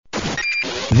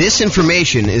This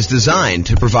information is designed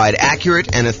to provide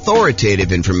accurate and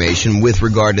authoritative information with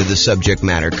regard to the subject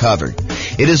matter covered.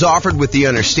 It is offered with the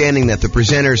understanding that the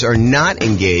presenters are not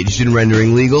engaged in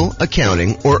rendering legal,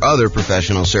 accounting, or other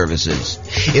professional services.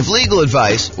 If legal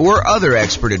advice or other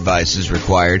expert advice is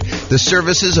required, the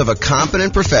services of a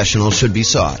competent professional should be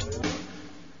sought.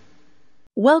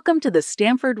 Welcome to the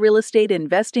Stanford Real Estate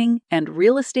Investing and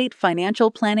Real Estate Financial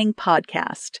Planning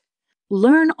Podcast.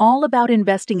 Learn all about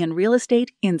investing in real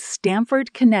estate in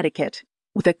Stamford, Connecticut,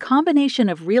 with a combination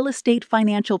of real estate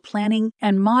financial planning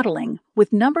and modeling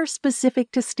with numbers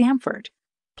specific to Stamford,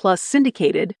 plus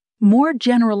syndicated, more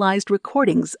generalized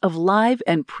recordings of live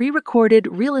and pre-recorded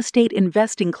real estate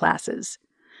investing classes,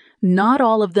 not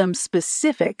all of them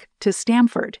specific to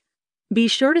Stamford. Be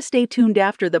sure to stay tuned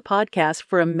after the podcast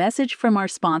for a message from our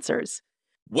sponsors.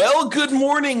 Well, good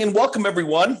morning and welcome,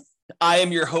 everyone. I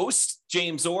am your host,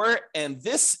 James Orr, and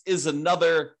this is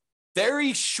another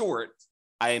very short,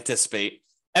 I anticipate,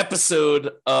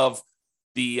 episode of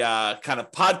the kind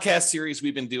of podcast series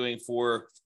we've been doing for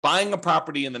buying a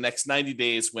property in the next 90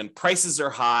 days when prices are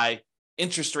high,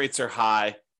 interest rates are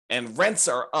high, and rents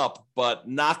are up, but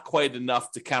not quite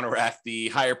enough to counteract the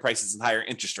higher prices and higher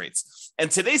interest rates.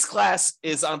 And today's class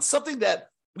is on something that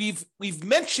we've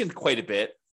mentioned quite a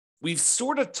bit. We've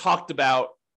sort of talked about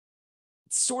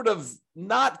sort of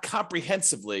not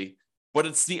comprehensively, but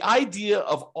it's the idea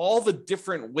of all the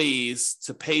different ways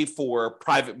to pay for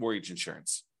private mortgage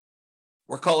insurance.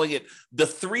 We're calling it the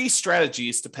 3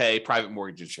 strategies to pay private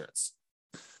mortgage insurance.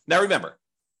 Now, remember,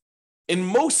 in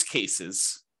most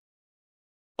cases,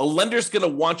 a lender's going to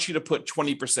want you to put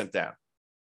 20% down.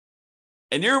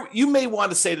 And you may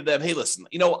want to say to them, hey, listen,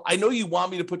 I know you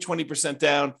want me to put 20%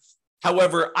 down.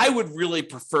 However, I would really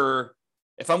prefer,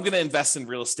 if I'm going to invest in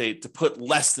real estate, to put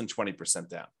less than 20%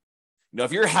 down.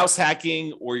 If you're house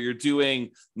hacking or you're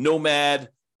doing nomad,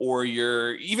 or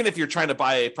even if you're trying to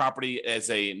buy a property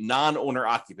as a non-owner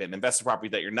occupant, invest in property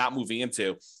that you're not moving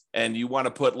into, and you want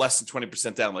to put less than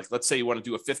 20% down, like let's say you want to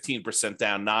do a 15%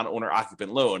 down non-owner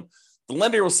occupant loan, the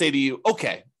lender will say to you,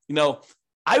 okay,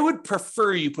 I would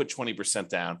prefer you put 20%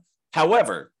 down.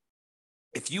 However,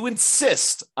 if you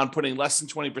insist on putting less than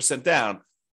 20% down,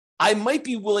 I might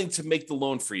be willing to make the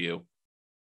loan for you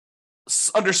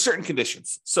under certain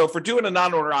conditions. So for doing a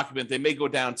non-owner occupant, they may go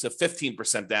down to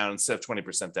 15% down instead of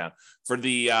 20% down. For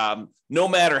the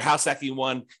nomad or house hacking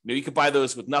one, you could buy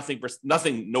those with nothing,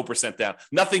 no percent down,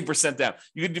 nothing percent down.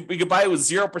 You could buy it with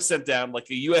 0% down, like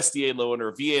a USDA loan or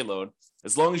a VA loan,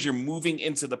 as long as you're moving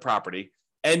into the property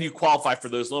and you qualify for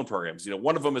those loan programs.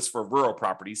 One of them is for rural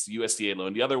properties, the USDA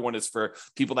loan. The other one is for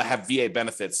people that have VA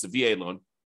benefits, the VA loan.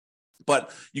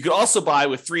 But you could also buy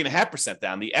with 3.5%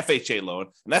 down, the FHA loan.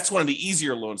 And that's one of the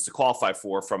easier loans to qualify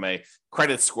for from a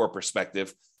credit score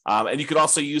perspective. And you could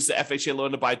also use the FHA loan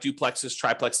to buy duplexes,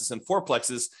 triplexes, and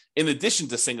fourplexes in addition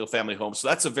to single family homes. So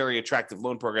that's a very attractive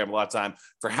loan program a lot of time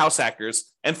for house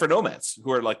hackers and for nomads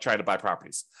who are like trying to buy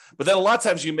properties. But then a lot of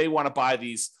times you may want to buy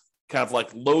these kind of like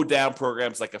low down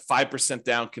programs, like a 5%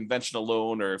 down conventional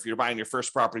loan, or if you're buying your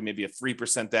first property, maybe a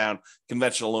 3% down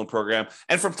conventional loan program.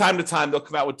 And from time to time, they'll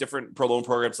come out with different pro loan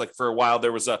programs. Like for a while,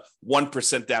 there was a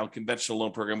 1% down conventional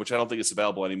loan program, which I don't think is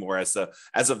available anymore as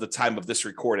of the time of this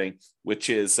recording, which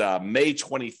is May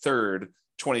 23rd,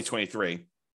 2023.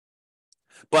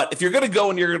 But if you're going to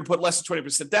go and you're going to put less than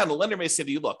 20% down, the lender may say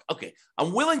to you, look, okay,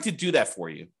 I'm willing to do that for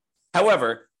you.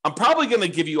 However, I'm probably going to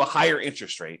give you a higher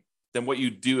interest rate than what you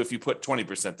do if you put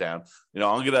 20% down.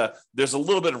 There's a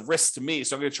little bit of risk to me,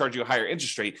 so I'm going to charge you a higher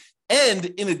interest rate. And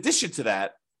in addition to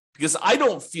that, because I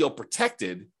don't feel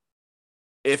protected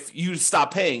if you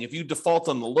stop paying, if you default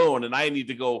on the loan and I need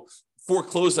to go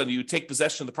foreclose on you, take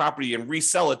possession of the property and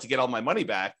resell it to get all my money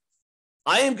back,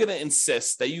 I am going to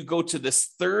insist that you go to this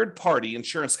third-party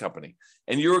insurance company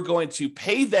and you're going to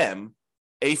pay them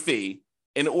a fee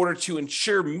in order to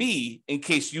insure me in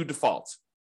case you default.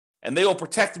 And they will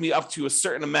protect me up to a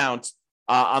certain amount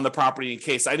on the property in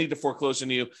case I need to foreclose on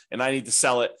you and I need to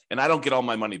sell it and I don't get all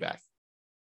my money back.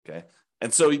 Okay.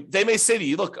 And so they may say to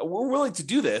you, look, we're willing to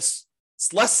do this.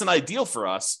 It's less than ideal for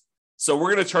us. So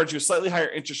we're going to charge you a slightly higher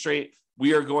interest rate.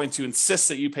 We are going to insist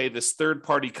that you pay this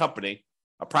third-party company,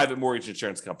 a private mortgage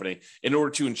insurance company, in order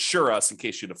to insure us in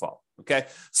case you default. Okay.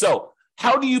 So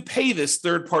how do you pay this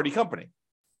third-party company?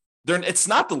 It's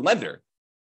not the lender.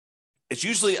 It's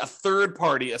usually a third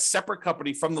party, a separate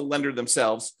company from the lender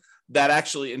themselves that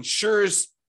actually insures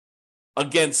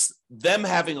against them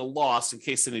having a loss in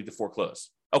case they need to foreclose.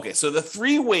 Okay, so the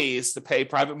 3 ways to pay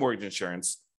private mortgage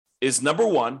insurance is, number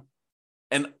 1,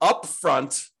 an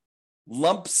upfront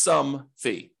lump sum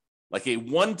fee, like a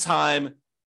one-time,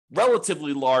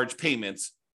 relatively large payment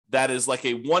that is like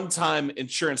a one-time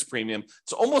insurance premium.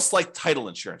 It's almost like title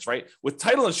insurance, right? With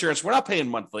title insurance, we're not paying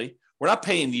monthly. We're not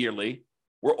paying yearly.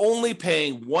 We're only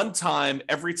paying one time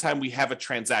every time we have a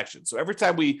transaction. So every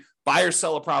time we buy or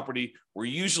sell a property, we're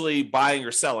usually buying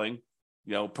or selling,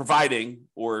 providing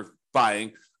or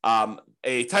buying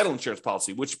a title insurance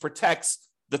policy, which protects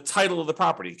the title of the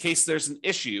property in case there's an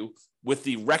issue with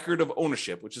the record of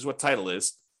ownership, which is what title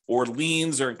is, or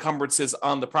liens or encumbrances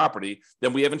on the property.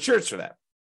 Then we have insurance for that.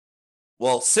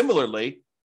 Well, similarly,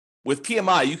 with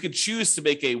PMI, you could choose to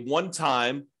make a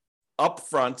one-time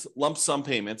upfront lump sum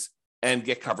payment and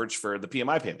get coverage for the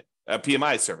PMI payment,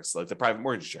 PMI service, like the private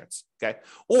mortgage insurance. Okay.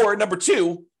 Or number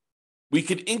two, we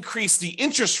could increase the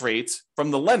interest rate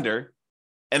from the lender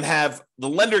and have the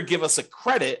lender give us a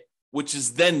credit, which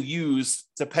is then used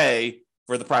to pay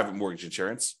for the private mortgage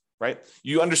insurance, right?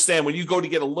 You understand when you go to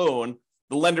get a loan,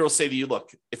 the lender will say to you,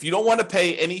 look, if you don't want to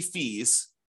pay any fees,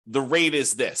 the rate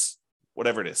is this,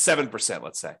 whatever it is, 7%,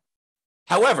 let's say.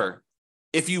 However,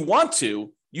 if you want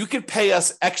to, you could pay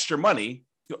us extra money.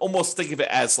 You almost think of it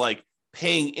as like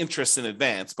paying interest in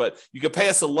advance, but you could pay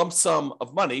us a lump sum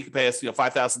of money. You could pay us,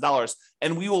 $5,000,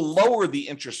 and we will lower the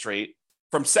interest rate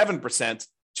from 7%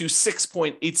 to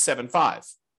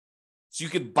 6.875. So you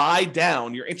could buy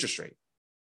down your interest rate.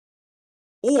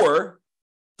 Or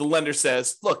the lender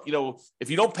says, look, if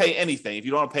you don't pay anything, if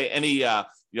you don't want to pay any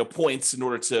points in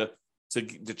order to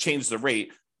change the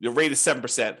rate is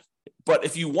 7%. But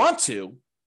if you want to,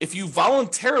 if you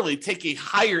voluntarily take a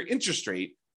higher interest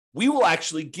rate, we will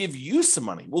actually give you some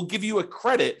money. We'll give you a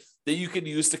credit that you can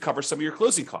use to cover some of your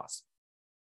closing costs.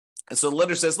 And so the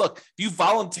lender says, look, if you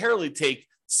voluntarily take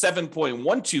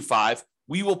 7.125,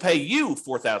 we will pay you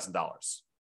 $4,000.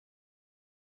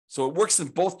 So it works in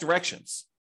both directions.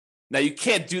 Now, you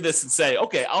can't do this and say,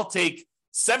 okay, I'll take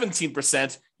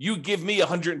 17%, you give me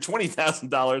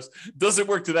 $120,000. Doesn't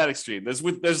work to that extreme.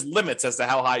 There's limits as to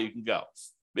how high you can go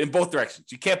in both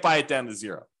directions. You can't buy it down to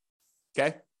zero,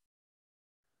 okay?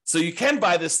 So you can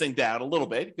buy this thing down a little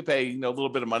bit. You can pay a little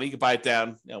bit of money. You can buy it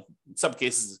down, in some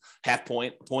cases, half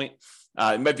point. You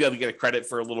might be able to get a credit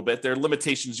for a little bit. There are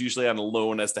limitations usually on a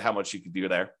loan as to how much you can do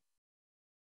there.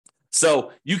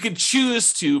 So you can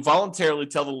choose to voluntarily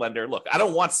tell the lender, look, I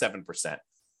don't want 7%.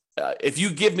 If you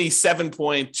give me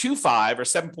 7.25 or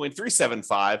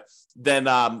 7.375,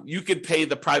 then you could pay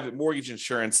the private mortgage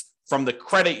insurance from the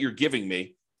credit you're giving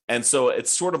me. And so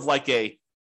it's sort of like a,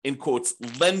 in quotes,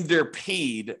 lender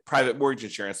paid private mortgage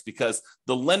insurance because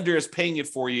the lender is paying it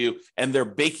for you and they're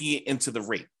baking it into the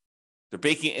rate. They're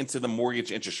baking it into the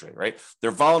mortgage interest rate, right?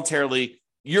 You're voluntarily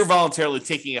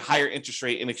taking a higher interest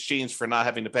rate in exchange for not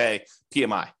having to pay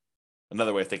PMI.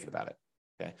 Another way of thinking about it.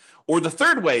 Okay. Or the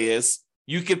third way is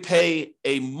you could pay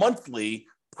a monthly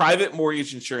private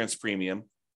mortgage insurance premium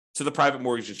to the private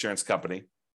mortgage insurance company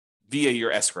via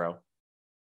your escrow,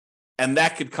 and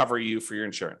that could cover you for your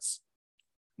insurance.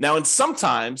 Now, and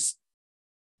sometimes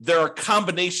there are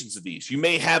combinations of these. You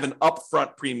may have an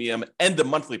upfront premium and a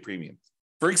monthly premium.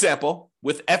 For example,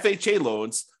 with FHA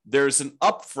loans, there's an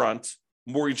upfront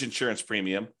mortgage insurance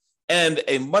premium and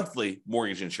a monthly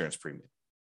mortgage insurance premium.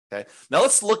 Okay. Now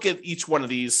let's look at each one of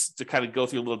these to kind of go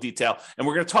through a little detail. And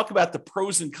we're going to talk about the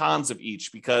pros and cons of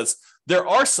each because there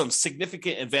are some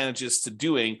significant advantages to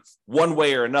doing one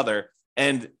way or another.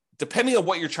 And depending on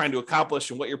what you're trying to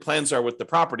accomplish and what your plans are with the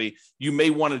property, you may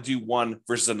want to do one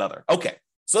versus another. Okay.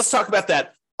 So let's talk about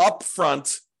that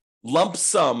upfront lump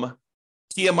sum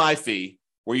PMI fee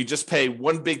where you just pay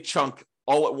one big chunk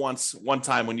all at once, one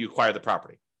time when you acquire the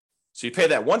property. So you pay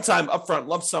that one time upfront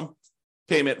lump sum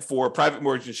payment for private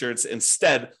mortgage insurance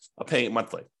instead of paying it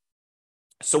monthly.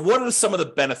 So what are some of the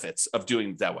benefits of doing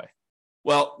it that way?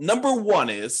 Well, number one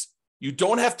is you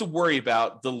don't have to worry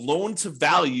about the loan to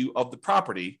value of the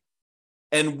property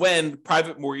and when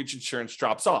private mortgage insurance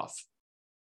drops off.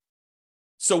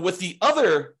 So with the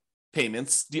other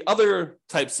payments, the other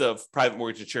types of private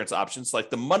mortgage insurance options, like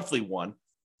the monthly one,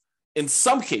 in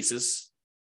some cases,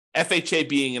 FHA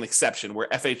being an exception, where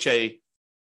FHA,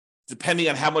 depending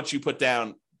on how much you put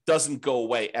down, doesn't go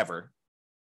away ever.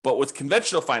 But with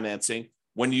conventional financing,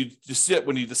 when you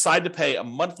decide to pay a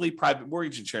monthly private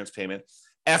mortgage insurance payment,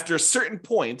 after a certain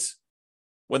point,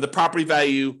 when the property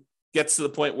value gets to the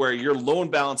point where your loan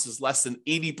balance is less than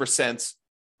 80%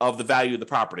 of the value of the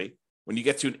property, when you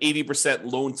get to an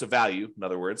 80% loan to value, in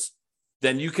other words,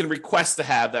 then you can request to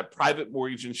have that private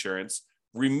mortgage insurance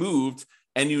removed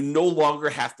and you no longer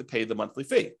have to pay the monthly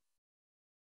fee.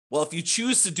 Well, if you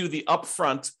choose to do the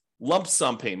upfront lump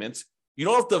sum payment, you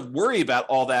don't have to worry about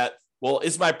all that. Well,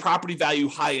 is my property value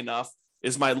high enough?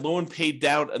 Is my loan paid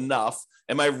down enough?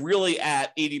 Am I really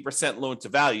at 80% loan to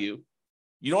value?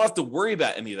 You don't have to worry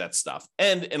about any of that stuff.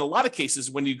 And in a lot of cases,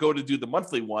 when you go to do the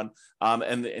monthly one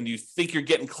and you think you're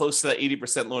getting close to that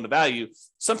 80% loan to value,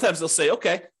 sometimes they'll say,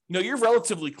 okay, you're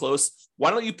relatively close. Why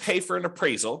don't you pay for an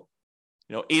appraisal?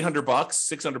 $800,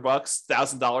 $600,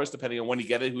 $1,000, depending on when you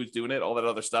get it, who's doing it, all that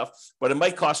other stuff. But it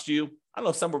might cost you, I don't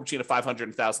know, somewhere between $500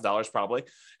 and $1,000 probably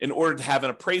in order to have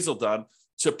an appraisal done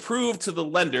to prove to the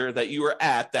lender that you are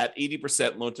at that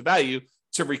 80% loan to value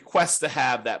to request to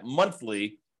have that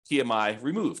monthly PMI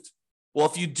removed. Well,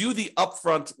 if you do the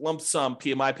upfront lump sum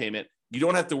PMI payment, you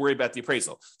don't have to worry about the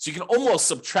appraisal. So you can almost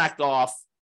subtract off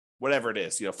whatever it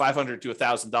is, $500 to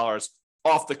 $1,000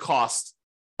 off the cost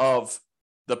of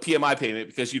the PMI payment,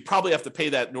 because you probably have to pay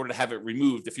that in order to have it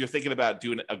removed if you're thinking about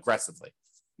doing it aggressively.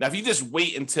 Now, if you just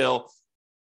wait until,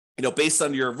 based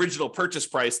on your original purchase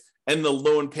price and the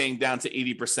loan paying down to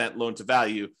 80% loan to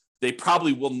value, they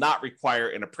probably will not require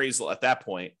an appraisal at that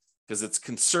point because it's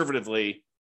conservatively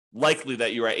likely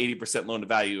that you're at 80% loan to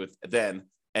value then,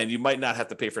 and you might not have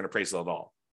to pay for an appraisal at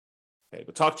all. Okay,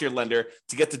 but talk to your lender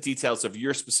to get the details of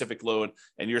your specific loan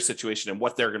and your situation and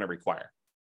what they're going to require.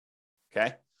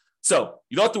 Okay, so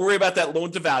you don't have to worry about that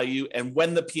loan to value and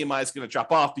when the PMI is going to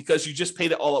drop off because you just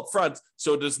paid it all up front,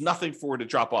 so there's nothing for it to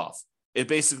drop off. It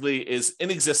basically is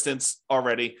in existence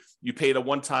already. You paid a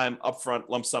one-time upfront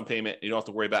lump sum payment. You don't have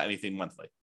to worry about anything monthly.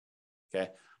 Okay,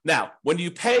 now when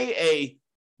you pay a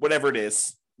whatever it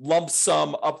is, lump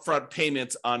sum upfront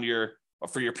payment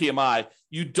for your PMI,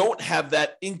 you don't have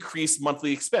that increased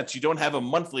monthly expense. You don't have a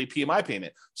monthly PMI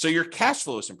payment. So your cash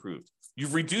flow is improved.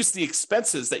 You've reduced the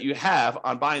expenses that you have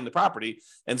on buying the property.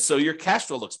 And so your cash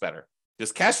flow looks better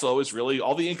because cash flow is really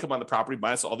all the income on the property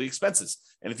minus all the expenses.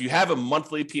 And if you have a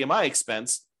monthly PMI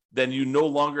expense, then you no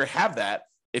longer have that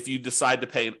if you decide to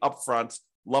pay an upfront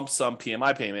lump sum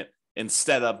PMI payment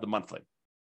instead of the monthly.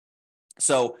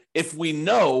 So if we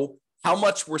know how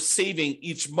much we're saving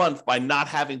each month by not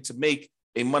having to make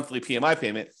a monthly PMI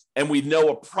payment, and we know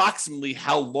approximately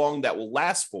how long that will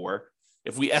last for,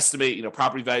 if we estimate,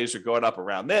 property values are going up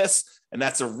around this, and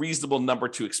that's a reasonable number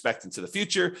to expect into the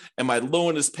future, and my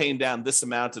loan is paying down this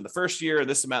amount in the first year, and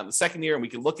this amount in the second year, and we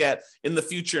can look at in the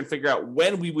future and figure out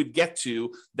when we would get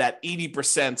to that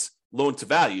 80% loan to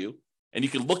value. And you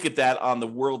can look at that on the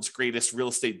world's greatest real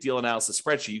estate deal analysis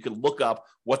spreadsheet. You can look up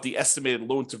what the estimated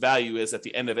loan to value is at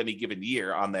the end of any given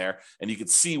year on there. And you can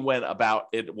see when about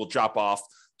it will drop off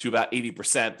to about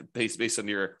 80% based on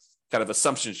your kind of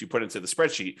assumptions you put into the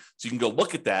spreadsheet. So you can go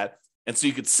look at that. And so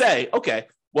you could say, okay,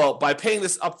 well, by paying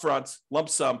this upfront lump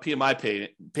sum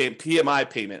PMI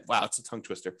payment, wow, it's a tongue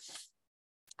twister,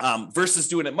 versus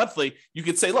doing it monthly, you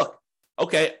could say, look,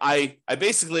 okay, I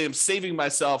basically am saving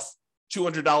myself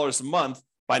 $200 a month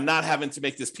by not having to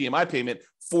make this PMI payment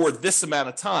for this amount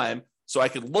of time. So I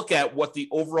could look at what the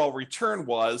overall return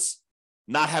was,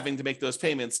 not having to make those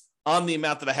payments on the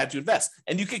amount that I had to invest.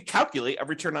 And you could calculate a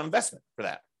return on investment for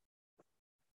that.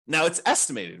 Now it's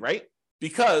estimated, right?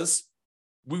 Because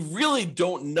we really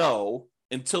don't know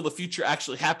until the future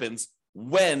actually happens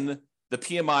when the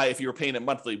PMI, if you were paying it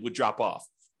monthly, would drop off.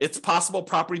 It's possible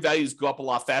property values go up a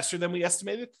lot faster than we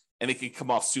estimated, and it can come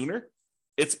off sooner.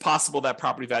 It's possible that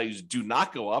property values do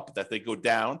not go up, that they go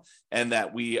down, and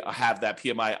that we have that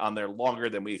PMI on there longer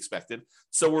than we expected.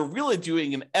 So we're really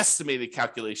doing an estimated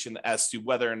calculation as to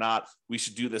whether or not we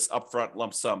should do this upfront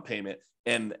lump sum payment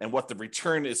and what the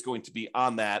return is going to be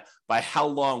on that by how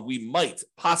long we might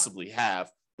possibly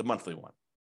have the monthly one.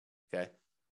 Okay.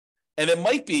 And it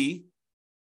might be,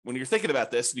 when you're thinking about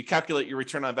this, you calculate your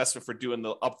return on investment for doing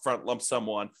the upfront lump sum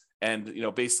one, and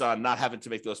based on not having to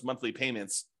make those monthly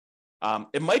payments,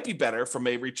 it might be better from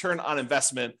a return on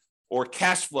investment or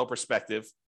cash flow perspective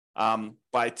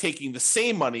by taking the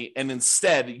same money and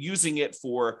instead using it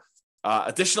for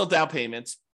additional down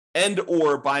payments and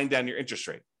or buying down your interest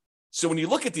rate. So when you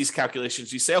look at these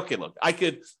calculations, you say, okay, look,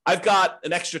 I've got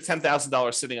an extra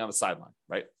 $10,000 sitting on the sideline,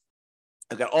 right?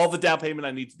 I've got all the down payment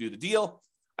I need to do the deal.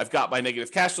 I've got my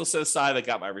negative cash flow set aside. I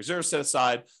got my reserves set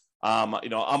aside. I'm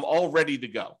all ready to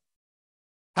go.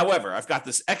 However, I've got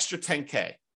this extra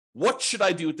 10K. What should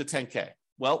I do with the 10K?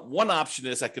 Well, one option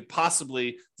is I could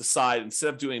possibly decide,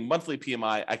 instead of doing monthly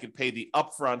PMI, I could pay the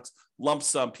upfront lump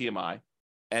sum PMI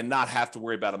and not have to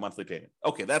worry about a monthly payment.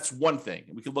 Okay, that's one thing.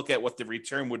 We could look at what the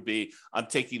return would be on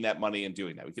taking that money and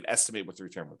doing that. We could estimate what the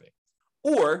return would be.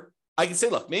 Or I could say,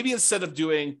 look, maybe instead of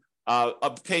doing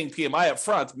paying PMI up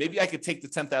front, maybe I could take the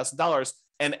 $10,000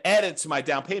 and add it to my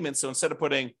down payment. So instead of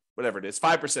putting whatever it is,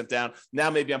 5% down, now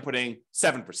maybe I'm putting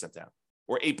 7% down,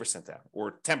 or 8% down,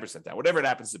 or 10% down, whatever it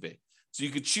happens to be. So you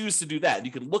could choose to do that. And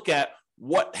you can look at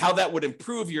how that would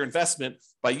improve your investment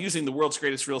by using the world's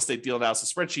greatest real estate deal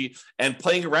analysis spreadsheet and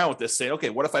playing around with this, saying, okay,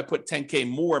 what if I put 10K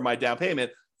more in my down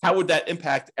payment? How would that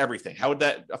impact everything? How would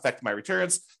that affect my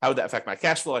returns? How would that affect my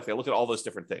cash flow? Like, I look at all those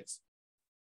different things.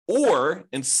 Or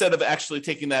instead of actually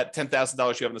taking that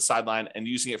 $10,000 you have on the sideline and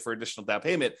using it for additional down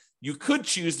payment, you could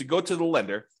choose to go to the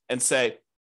lender and say,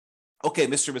 okay,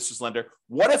 Mr. and Mrs. Lender,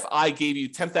 what if I gave you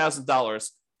 $10,000?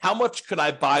 How much could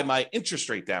I buy my interest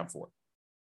rate down for?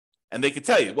 And they could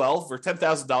tell you, well, for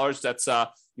 $10,000, that's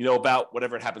about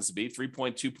whatever it happens to be,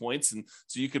 3.2 points. And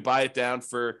so you could buy it down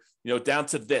for, down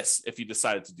to this if you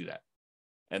decided to do that.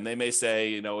 And they may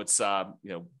say, it's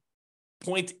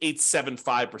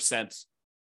 0.875%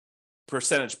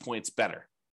 percentage points better.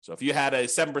 So if you had a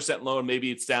 7% loan,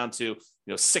 maybe it's down to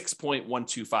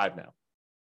 6.125 now.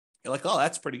 You're like, oh,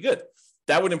 that's pretty good.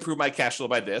 That would improve my cash flow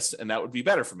by this, and that would be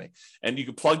better for me. And you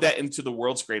could plug that into the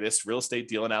world's greatest real estate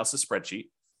deal analysis spreadsheet,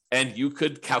 and you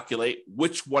could calculate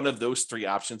which one of those three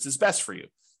options is best for you.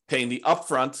 Paying the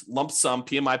upfront lump sum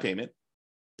PMI payment,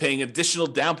 paying additional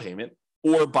down payment,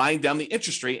 or buying down the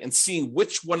interest rate and seeing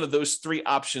which one of those three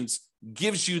options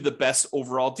gives you the best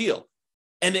overall deal.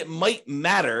 And it might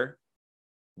matter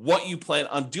what you plan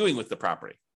on doing with the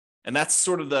property. And that's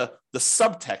sort of the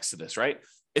subtext of this, right?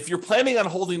 If you're planning on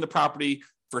holding the property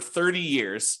for 30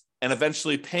 years and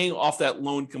eventually paying off that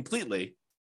loan completely,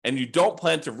 and you don't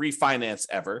plan to refinance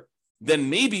ever,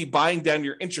 then maybe buying down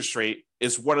your interest rate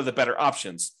is one of the better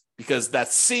options because that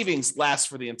savings lasts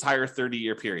for the entire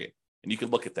 30-year period. And you can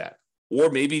look at that.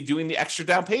 Or maybe doing the extra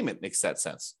down payment makes that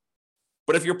sense.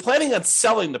 But if you're planning on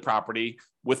selling the property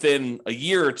within a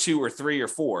year or two or three or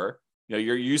four,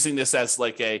 you're using this as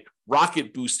like a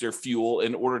rocket booster fuel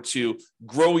in order to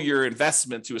grow your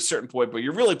investment to a certain point, but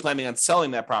you're really planning on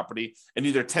selling that property and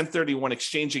either 1031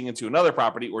 exchanging into another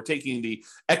property or taking the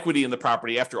equity in the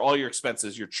property after all your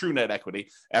expenses, your true net equity,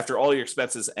 after all your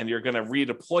expenses, and you're going to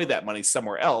redeploy that money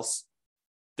somewhere else,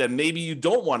 then maybe you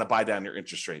don't want to buy down your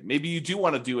interest rate. Maybe you do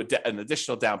want to do an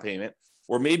additional down payment,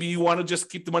 or maybe you want to just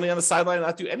keep the money on the sideline and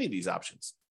not do any of these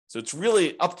options. So it's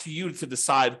really up to you to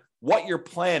decide what your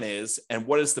plan is and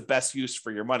what is the best use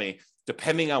for your money,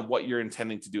 depending on what you're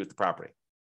intending to do with the property.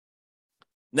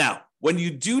 Now, when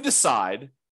you do decide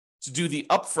to do the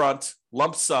upfront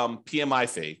lump sum PMI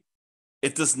fee,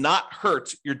 it does not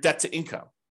hurt your debt to income,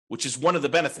 which is one of the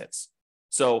benefits.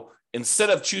 So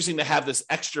instead of choosing to have this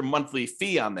extra monthly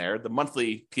fee on there, the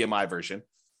monthly PMI version,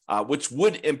 which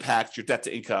would impact your debt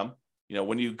to income,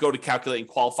 when you go to calculate and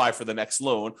qualify for the next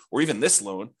loan or even this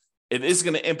loan, it is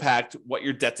going to impact what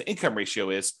your debt to income ratio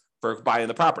is for buying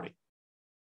the property.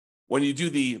 When you do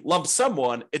the lump sum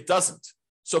one, it doesn't.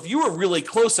 So if you were really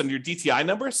close on your DTI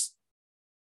numbers,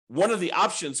 one of the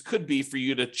options could be for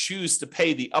you to choose to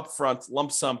pay the upfront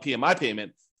lump sum PMI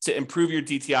payment to improve your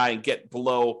DTI and get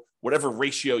below whatever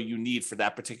ratio you need for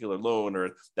that particular loan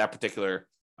or that particular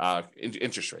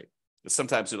interest rate. But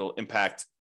sometimes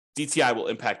DTI will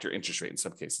impact your interest rate in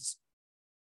some cases.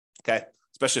 Okay.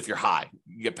 Especially if you're high,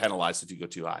 you get penalized if you go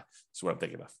too high. That's what I'm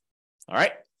thinking of. All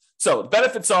right. So the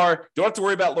benefits are don't have to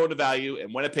worry about loan to value.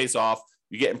 And when it pays off,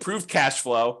 you get improved cash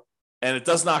flow and it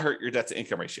does not hurt your debt to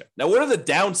income ratio. Now, what are the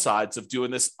downsides of doing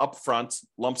this upfront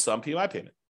lump sum PMI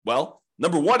payment? Well,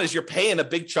 number one is you're paying a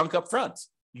big chunk up front.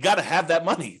 You got to have that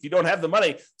money. If you don't have the money,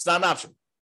 it's not an option.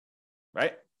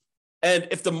 Right. And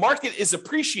if the market is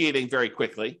appreciating very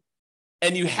quickly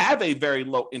and you have a very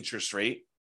low interest rate,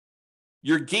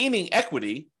 you're gaining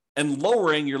equity and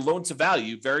lowering your loan to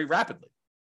value very rapidly,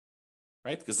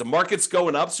 right? Because the market's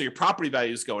going up, so your property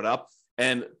value is going up,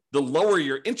 and the lower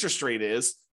your interest rate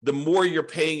is, the more you're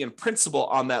paying in principal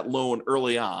on that loan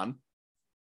early on.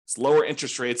 It's lower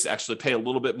interest rates actually pay a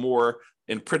little bit more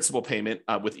in principal payment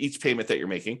with each payment that you're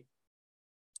making.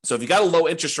 So if you got a low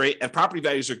interest rate and property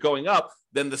values are going up,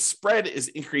 then the spread is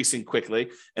increasing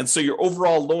quickly. And so your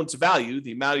overall loan to value,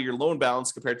 the amount of your loan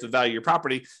balance compared to the value of your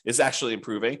property, is actually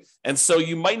improving. And so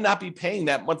you might not be paying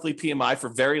that monthly PMI for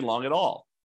very long at all.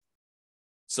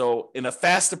 So in a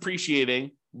fast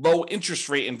appreciating, low interest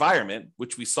rate environment,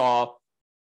 which we saw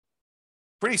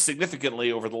pretty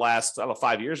significantly over the last,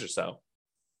 5 years or so,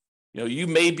 you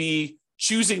may be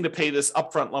choosing to pay this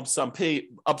upfront lump sum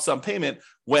payment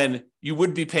when you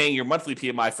would be paying your monthly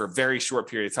PMI for a very short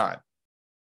period of time.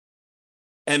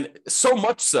 And so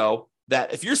much so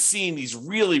that if you're seeing these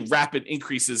really rapid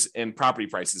increases in property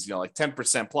prices, like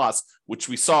 10% plus, which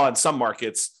we saw in some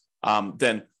markets,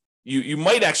 then you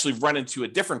might actually run into a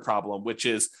different problem, which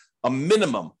is a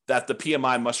minimum that the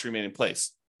PMI must remain in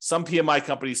place. Some PMI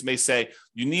companies may say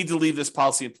you need to leave this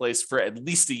policy in place for at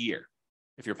least a year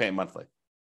if you're paying monthly.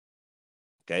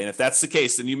 Okay, and if that's the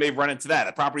case, then you may run into that.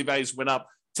 The property values went up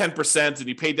 10% and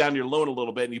you pay down your loan a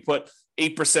little bit and you put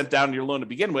 8% down your loan to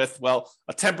begin with, well,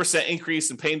 a 10%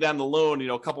 increase in paying down the loan,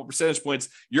 a couple of percentage points,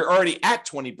 you're already at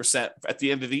 20% at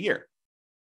the end of the year.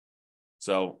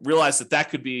 So realize that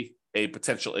could be a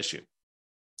potential issue.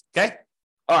 Okay.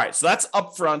 All right. So that's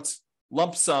upfront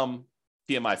lump sum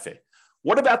PMI fee.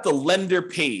 What about the lender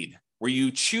paid, where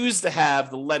you choose to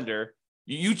have the lender,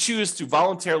 you choose to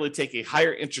voluntarily take a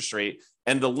higher interest rate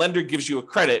and the lender gives you a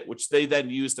credit, which they then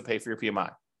use to pay for your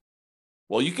PMI?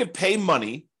 Well, you could pay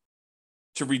money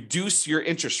to reduce your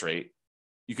interest rate.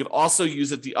 You could also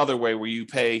use it the other way, where you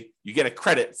get a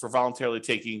credit for voluntarily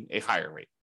taking a higher rate.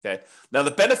 Okay. Now,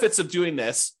 the benefits of doing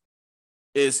this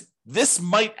is this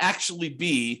might actually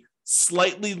be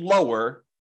slightly lower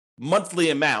monthly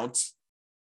amount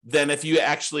than if you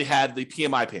actually had the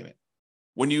PMI payment.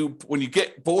 When you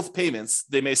get both payments,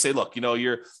 they may say, look,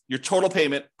 your total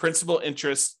payment, principal,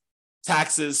 interest,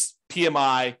 taxes,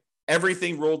 PMI,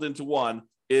 everything rolled into one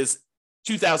is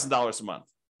 $2,000 a month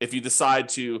if you decide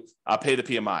to pay the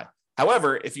PMI.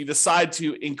 However, if you decide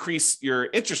to increase your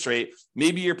interest rate,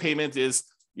 maybe your payment is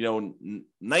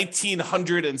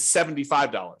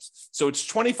 $1,975. So it's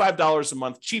 $25 a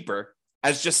month cheaper,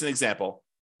 as just an example,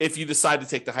 if you decide to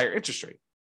take the higher interest rate.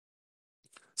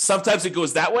 Sometimes it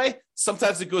goes that way.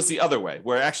 Sometimes it goes the other way,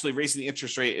 where actually raising the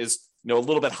interest rate is a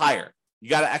little bit higher. You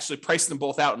got to actually price them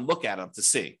both out and look at them to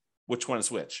see which one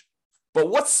is which. But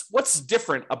what's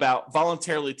different about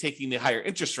voluntarily taking the higher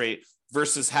interest rate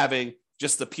versus having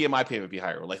just the PMI payment be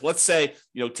higher? Like, let's say,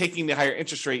 taking the higher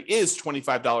interest rate is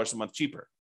 $25 a month cheaper.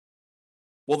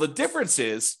 Well, the difference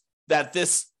is that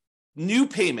this new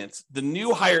payment, the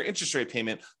new higher interest rate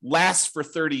payment, lasts for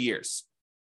 30 years.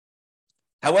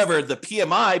 However, the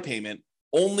PMI payment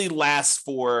only lasts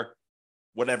for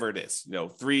whatever it is,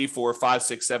 3, 4, 5,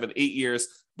 6, 7, 8 years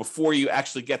before you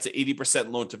actually get to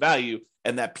 80% loan to value.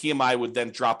 And that PMI would then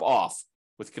drop off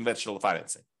with conventional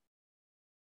financing.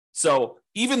 So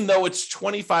even though it's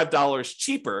 $25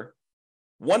 cheaper,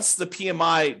 once the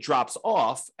PMI drops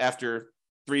off after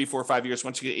 3, 4, 5 years,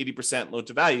 once you get 80% loan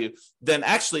to value, then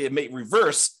actually it may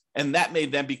reverse, and that may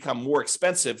then become more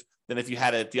expensive than if you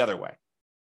had it the other way.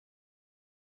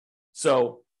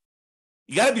 So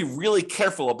you got to be really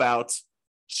careful about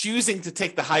choosing to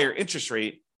take the higher interest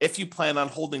rate if you plan on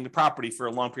holding the property for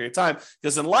a long period of time,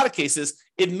 because in a lot of cases,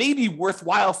 it may be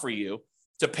worthwhile for you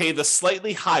to pay the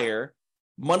slightly higher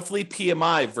monthly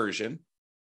PMI version,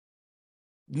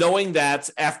 knowing that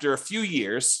after a few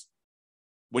years,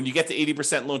 when you get to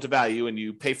 80% loan to value and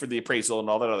you pay for the appraisal and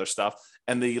all that other stuff,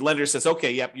 and the lender says,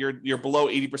 okay, yep, you're below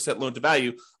 80% loan to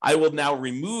value, I will now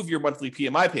remove your monthly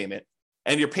PMI payment,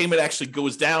 and your payment actually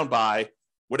goes down by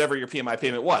whatever your PMI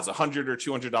payment was, $100 or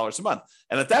 $200 a month.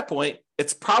 And at that point,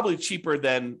 it's probably cheaper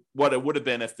than what it would have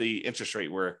been if the interest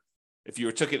rate if you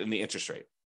took it in the interest rate.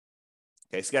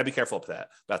 Okay, so you got to be careful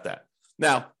about that.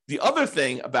 Now, the other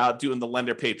thing about doing the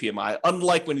lender pay PMI,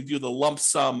 unlike when you do the lump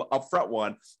sum upfront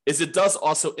one, is it does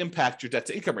also impact your debt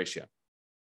to income ratio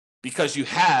because you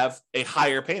have a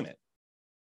higher payment.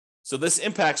 So this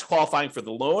impacts qualifying for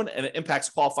the loan, and it impacts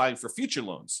qualifying for future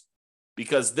loans,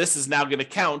 because this is now going to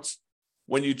count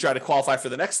when you try to qualify for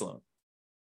the next loan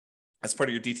as part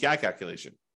of your DTI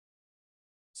calculation.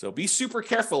 So be super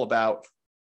careful about,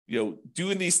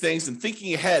 doing these things and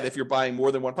thinking ahead if you're buying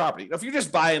more than one property. Now, if you're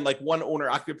just buying like one owner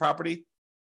occupied property,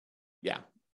 yeah,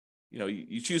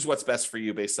 you choose what's best for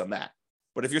you based on that.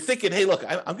 But if you're thinking, hey, look,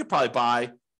 I'm going to probably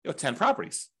buy 10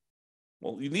 properties.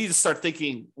 Well, you need to start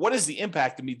thinking, what is the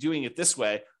impact of me doing it this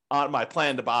way on my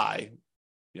plan to buy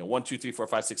 1, 2, 3, 4,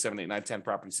 5, 6, 7, 8, 9, 10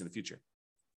 properties in the future?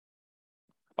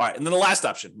 All right. And then the last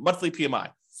option, monthly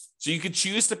PMI. So you could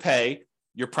choose to pay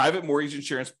your private mortgage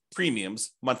insurance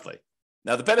premiums monthly.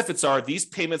 Now, the benefits are these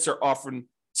payments are often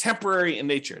temporary in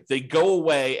nature. They go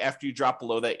away after you drop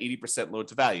below that 80% loan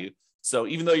to value. So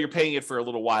even though you're paying it for a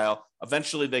little while,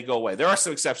 eventually they go away. There are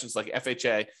some exceptions like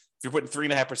FHA. If you're putting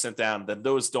 3.5% down, then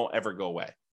those don't ever go away.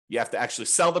 You have to actually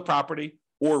sell the property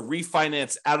or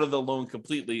refinance out of the loan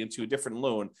completely into a different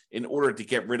loan in order to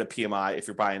get rid of PMI if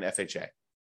you're buying FHA.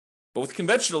 But with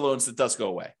conventional loans, it does go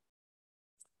away.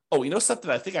 Oh, something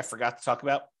I think I forgot to talk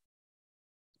about?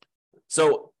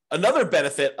 So another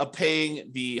benefit of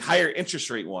paying the higher interest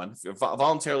rate one, if you're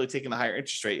voluntarily taking the higher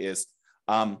interest rate, is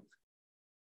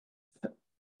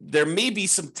there may be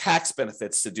some tax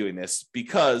benefits to doing this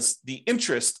because the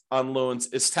interest on loans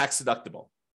is tax deductible.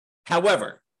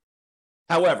 However,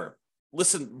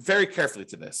 listen very carefully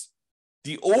to this.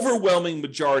 The overwhelming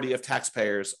majority of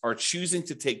taxpayers are choosing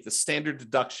to take the standard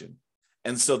deduction,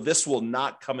 and so this will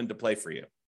not come into play for you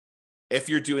if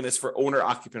you're doing this for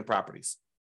owner-occupant properties.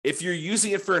 If you're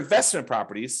using it for investment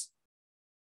properties,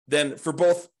 then for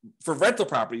rental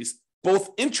properties,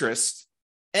 both interest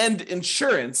and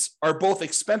insurance are both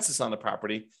expenses on the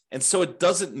property. And so it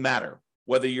doesn't matter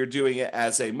whether you're doing it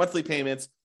as a monthly payment,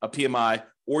 a PMI,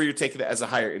 or you're taking it as a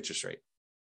higher interest rate.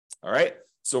 All right.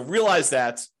 So realize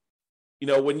that, if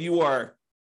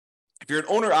you're an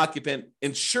owner occupant,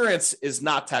 insurance is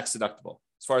not tax deductible,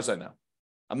 as far as I know.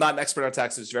 I'm not an expert on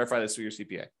taxes. Verify this with your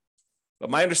CPA. But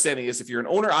my understanding is if you're an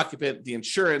owner occupant, the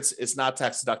insurance is not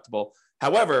tax deductible.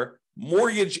 However,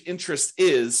 mortgage interest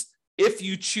is if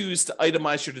you choose to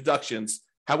itemize your deductions.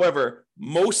 However,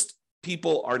 most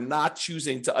people are not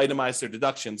choosing to itemize their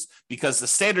deductions because the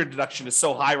standard deduction is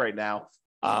so high right now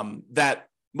that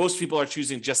most people are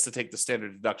choosing just to take the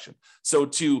standard deduction. So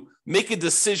to make a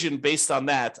decision based on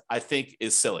that, I think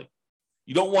is silly.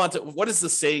 You don't want to, what is the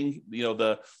saying?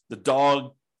 The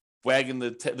dog wagging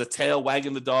the tail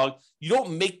wagging the dog. You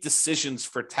don't make decisions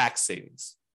for tax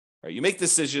savings, right? You make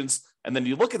decisions and then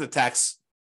you look at the tax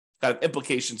kind of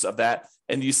implications of that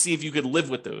and you see if you could live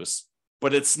with those.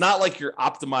 But it's not like you're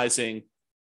optimizing,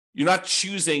 you're not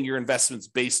choosing your investments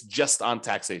based just on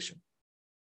taxation.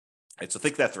 All right, so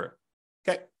think that through.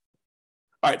 Okay.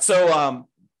 All right. So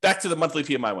back to the monthly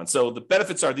PMI one. So the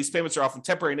benefits are these payments are often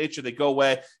temporary in nature. They go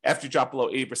away after you drop below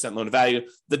 80% loan to value.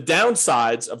 The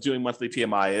downsides of doing monthly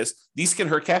PMI is these can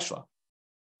hurt cash flow.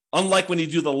 Unlike when you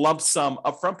do the lump sum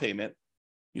upfront payment,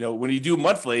 when you do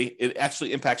monthly, it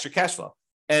actually impacts your cash flow.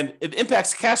 And it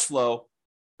impacts cash flow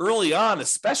early on,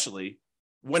 especially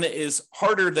when it is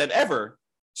harder than ever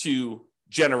to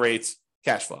generate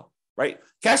cash flow, right?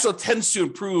 Cash flow tends to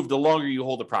improve the longer you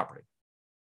hold a property.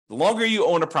 The longer you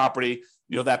own a property,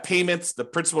 that payment, the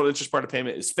principal and interest part of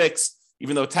payment is fixed,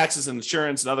 even though taxes and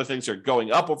insurance and other things are going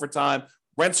up over time.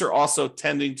 Rents are also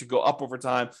tending to go up over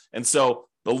time. And so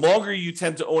the longer you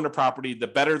tend to own a property, the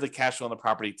better the cash flow on the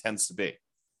property tends to be.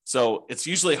 So it's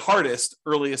usually hardest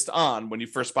earliest on when you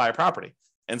first buy a property.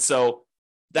 And so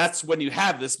that's when you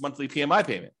have this monthly PMI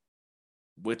payment,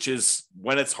 which is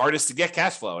when it's hardest to get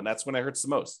cash flow. And that's when it hurts the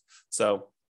most. So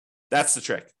that's the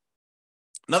trick.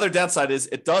 Another downside is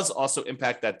it does also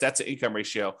impact that debt to income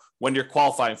ratio when you're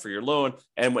qualifying for your loan,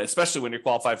 and especially when you're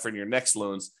qualifying for your next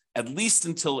loans, at least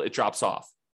until it drops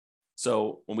off.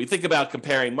 So when we think about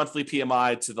comparing monthly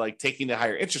PMI to taking the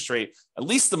higher interest rate, at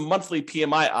least the monthly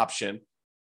PMI option,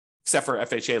 except for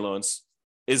FHA loans,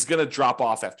 is going to drop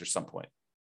off after some point.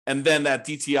 And then that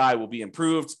DTI will be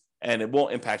improved and it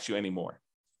won't impact you anymore.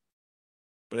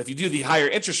 But if you do the higher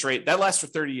interest rate, that lasts for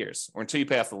 30 years or until you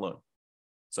pay off the loan.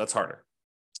 So that's harder.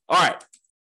 All right.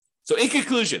 So in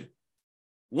conclusion,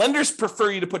 lenders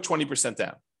prefer you to put 20%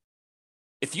 down.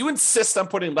 If you insist on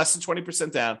putting less than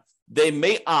 20% down, they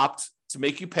may opt to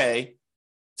make you pay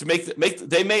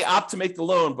they may opt to make the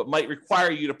loan, but might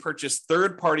require you to purchase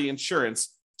third-party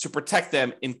insurance to protect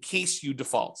them in case you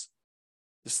default.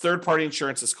 This third-party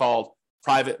insurance is called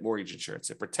private mortgage insurance.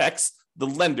 It protects the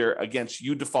lender against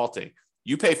you defaulting.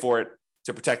 You pay for it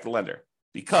to protect the lender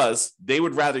because they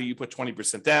would rather you put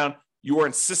 20% down. You are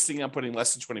insisting on putting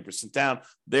less than 20% down.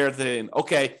 They're saying,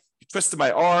 okay, you twisted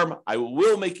my arm. I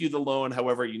will make you the loan.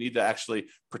 However, you need to actually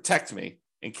protect me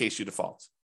in case you default.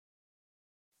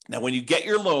 Now, when you get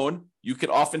your loan, you can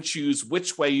often choose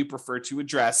which way you prefer to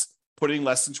address putting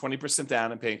less than 20%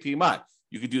 down and paying PMI.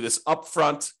 You could do this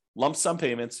upfront lump sum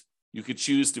payments. You could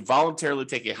choose to voluntarily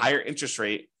take a higher interest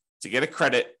rate to get a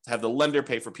credit to have the lender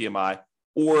pay for PMI,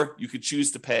 or you could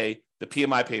choose to pay the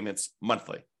PMI payments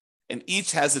monthly. And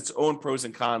each has its own pros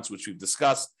and cons, which we've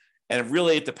discussed. And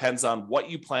really, it depends on what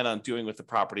you plan on doing with the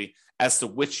property as to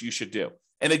which you should do.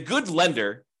 And a good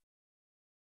lender,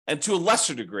 and to a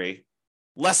lesser degree,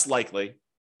 less likely,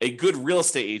 a good real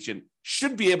estate agent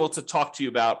should be able to talk to you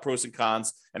about pros and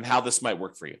cons and how this might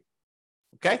work for you.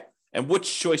 Okay? And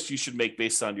which choice you should make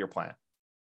based on your plan.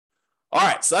 All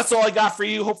right, so that's all I got for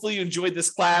you. Hopefully you enjoyed this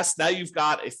class. Now you've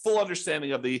got a full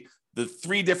understanding of the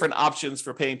three different options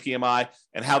for paying PMI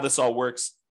and how this all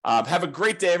works. Have a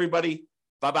great day, everybody.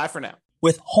 Bye-bye for now.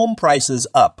 With home prices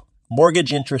up,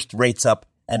 mortgage interest rates up,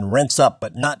 and rents up,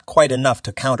 but not quite enough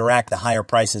to counteract the higher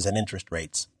prices and interest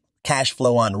rates, cash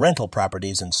flow on rental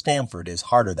properties in Stamford is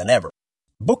harder than ever.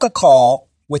 Book a call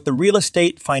with the Real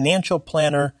Estate Financial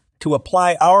Planner to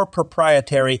apply our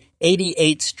proprietary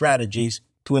 88 strategies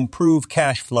to improve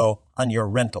cash flow on your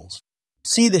rentals.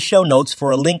 See the show notes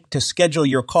for a link to schedule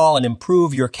your call and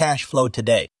improve your cash flow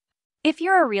today. If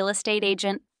you're a real estate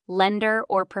agent, lender,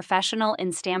 or professional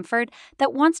in Stamford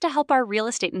that wants to help our real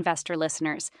estate investor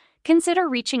listeners, consider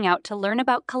reaching out to learn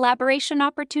about collaboration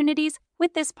opportunities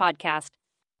with this podcast.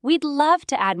 We'd love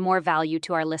to add more value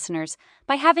to our listeners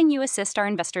by having you assist our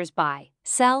investors buy,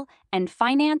 sell, and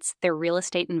finance their real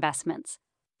estate investments.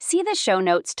 See the show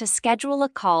notes to schedule a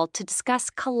call to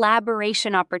discuss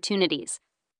collaboration opportunities.